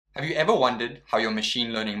Have you ever wondered how your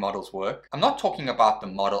machine learning models work? I'm not talking about the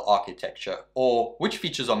model architecture or which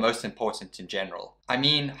features are most important in general. I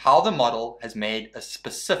mean how the model has made a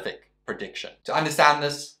specific prediction. To understand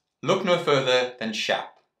this, look no further than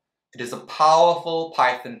SHAP. It is a powerful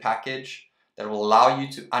Python package that will allow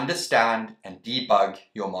you to understand and debug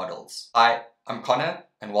your models. Hi, I'm Connor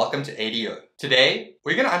and welcome to ADO. Today,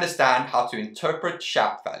 we're going to understand how to interpret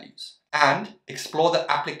SHAP values and explore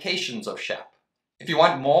the applications of SHAP. If you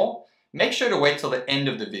want more, make sure to wait till the end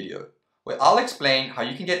of the video, where I'll explain how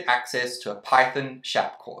you can get access to a Python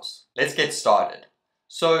SHAP course. Let's get started.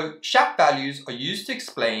 So, SHAP values are used to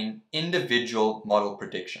explain individual model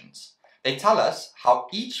predictions. They tell us how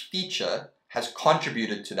each feature has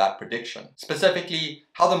contributed to that prediction. Specifically,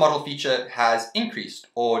 how the model feature has increased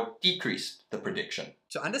or decreased the prediction.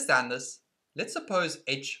 To understand this, let's suppose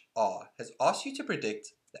HR has asked you to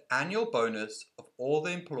predict the annual bonus of all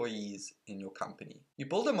the employees in your company. You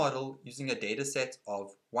build a model using a dataset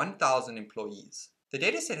of 1,000 employees. The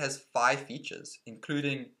dataset has 5 features,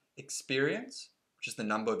 including experience, which is the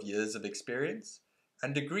number of years of experience,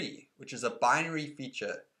 and degree, which is a binary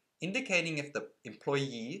feature indicating if the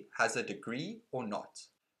employee has a degree or not.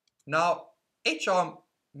 Now, HR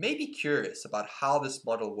may be curious about how this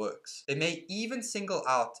model works. They may even single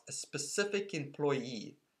out a specific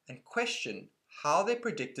employee and question how their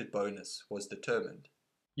predicted bonus was determined.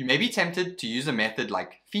 You may be tempted to use a method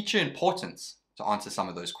like feature importance to answer some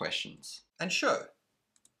of those questions. And sure,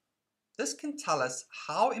 this can tell us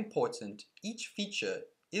how important each feature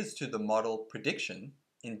is to the model prediction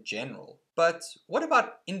in general. But what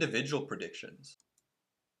about individual predictions?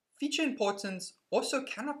 Feature importance also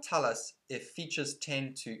cannot tell us if features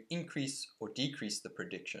tend to increase or decrease the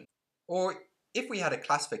prediction. Or if we had a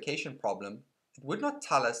classification problem, it would not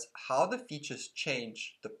tell us how the features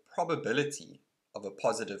change the probability of a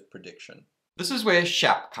positive prediction. This is where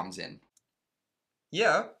SHAP comes in.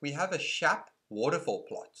 Here we have a SHAP waterfall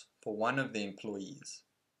plot for one of the employees.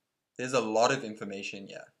 There's a lot of information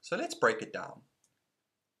here, so let's break it down.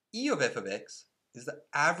 E of f of x is the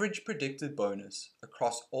average predicted bonus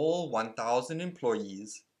across all 1,000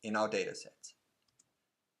 employees in our dataset.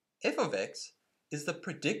 F of x is the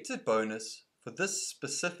predicted bonus for this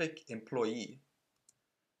specific employee.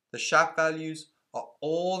 The SHAP values are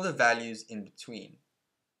all the values in between.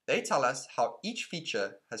 They tell us how each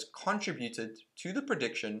feature has contributed to the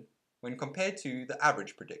prediction when compared to the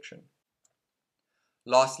average prediction.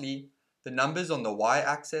 Lastly, the numbers on the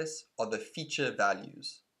y-axis are the feature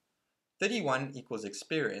values. 31 equals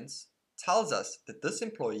experience tells us that this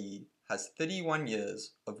employee has 31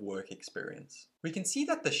 years of work experience. We can see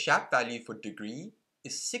that the SHAP value for degree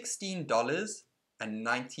is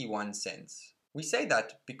 $16.91. We say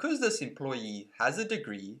that because this employee has a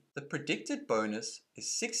degree, the predicted bonus is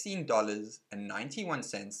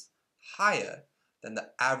 $16.91 higher than the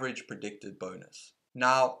average predicted bonus.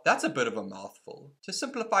 Now, that's a bit of a mouthful. To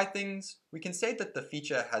simplify things, we can say that the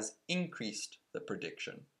feature has increased the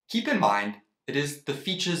prediction. Keep in mind, it is the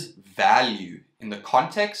feature's value in the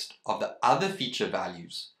context of the other feature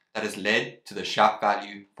values that has led to the SHAP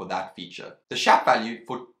value for that feature. The SHAP value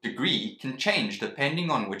for degree can change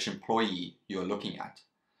depending on which employee you're looking at.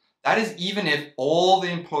 That is even if all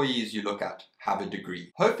the employees you look at have a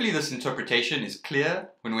degree. Hopefully this interpretation is clear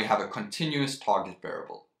when we have a continuous target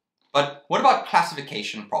variable. But what about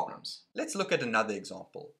classification problems? Let's look at another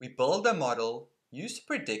example. We build a model used to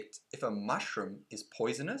predict if a mushroom is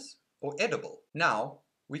poisonous or edible. Now,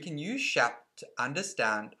 we can use SHAP to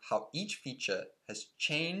understand how each feature has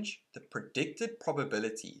changed the predicted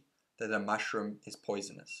probability that a mushroom is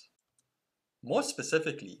poisonous. More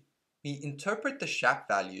specifically, we interpret the SHAP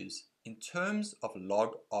values in terms of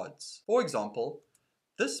log odds. For example,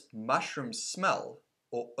 this mushroom smell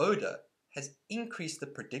or odor has increased the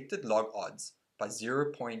predicted log odds by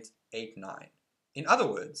 0.89. In other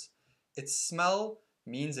words, its smell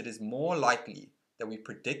means it is more likely that we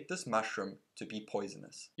predict this mushroom to be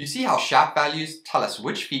poisonous. You see how SHAP values tell us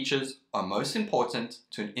which features are most important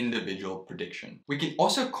to an individual prediction. We can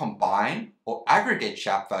also combine or aggregate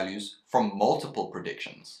SHAP values from multiple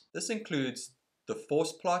predictions. This includes the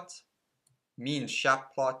force plot, mean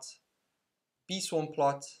SHAP plot, B-swarm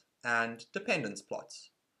plot, and dependence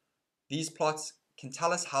plots. These plots can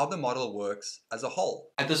tell us how the model works as a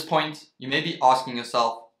whole. At this point, you may be asking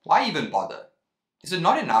yourself, why even bother? Is it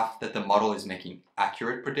not enough that the model is making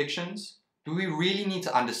accurate predictions? Do we really need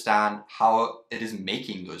to understand how it is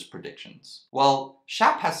making those predictions? Well,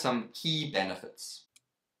 SHAP has some key benefits.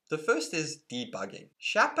 The first is debugging.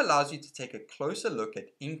 SHAP allows you to take a closer look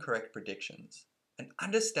at incorrect predictions and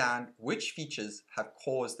understand which features have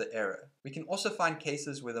caused the error. We can also find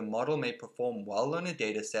cases where the model may perform well on a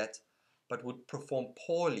dataset, but would perform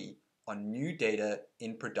poorly on new data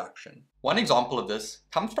in production. One example of this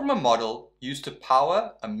comes from a model used to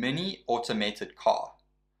power a mini automated car.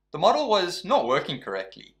 The model was not working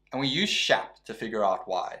correctly, and we used SHAP to figure out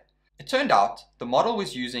why. It turned out the model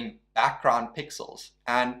was using background pixels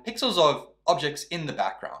and pixels of objects in the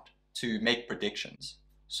background to make predictions.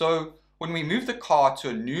 So when we moved the car to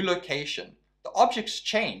a new location, the objects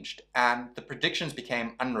changed and the predictions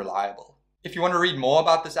became unreliable. If you want to read more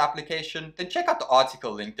about this application, then check out the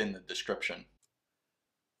article linked in the description.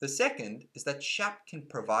 The second is that SHAP can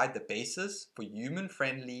provide the basis for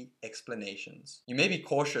human-friendly explanations. You may be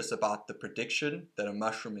cautious about the prediction that a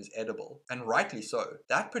mushroom is edible, and rightly so.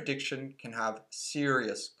 That prediction can have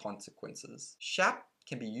serious consequences. SHAP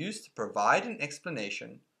can be used to provide an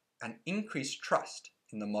explanation and increase trust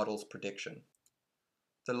in the model's prediction.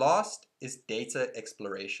 The last is data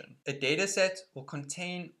exploration. A dataset will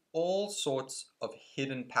contain all sorts of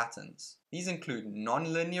hidden patterns. These include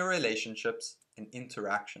nonlinear relationships and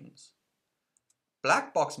interactions.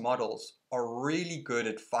 Black box models are really good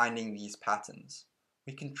at finding these patterns.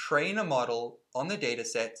 We can train a model on the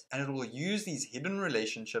dataset and it will use these hidden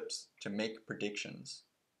relationships to make predictions.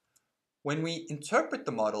 When we interpret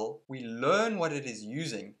the model, we learn what it is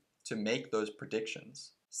using to make those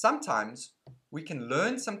predictions. Sometimes we can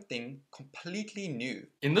learn something completely new.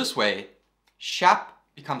 In this way, SHAP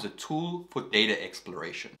becomes a tool for data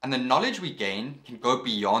exploration, and the knowledge we gain can go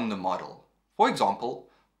beyond the model. For example,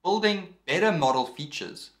 building better model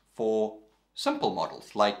features for simple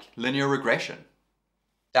models like linear regression.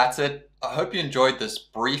 That's it. I hope you enjoyed this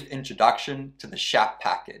brief introduction to the SHAP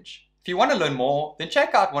package. If you want to learn more, then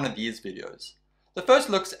check out one of these videos. The first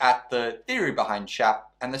looks at the theory behind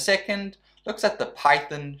SHAP, and the second looks at the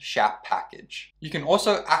Python SHAP package. You can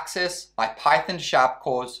also access my Python SHAP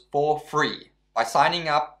course for free by signing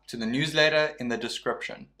up to the newsletter in the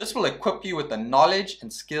description. This will equip you with the knowledge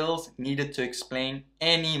and skills needed to explain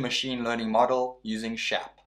any machine learning model using SHAP.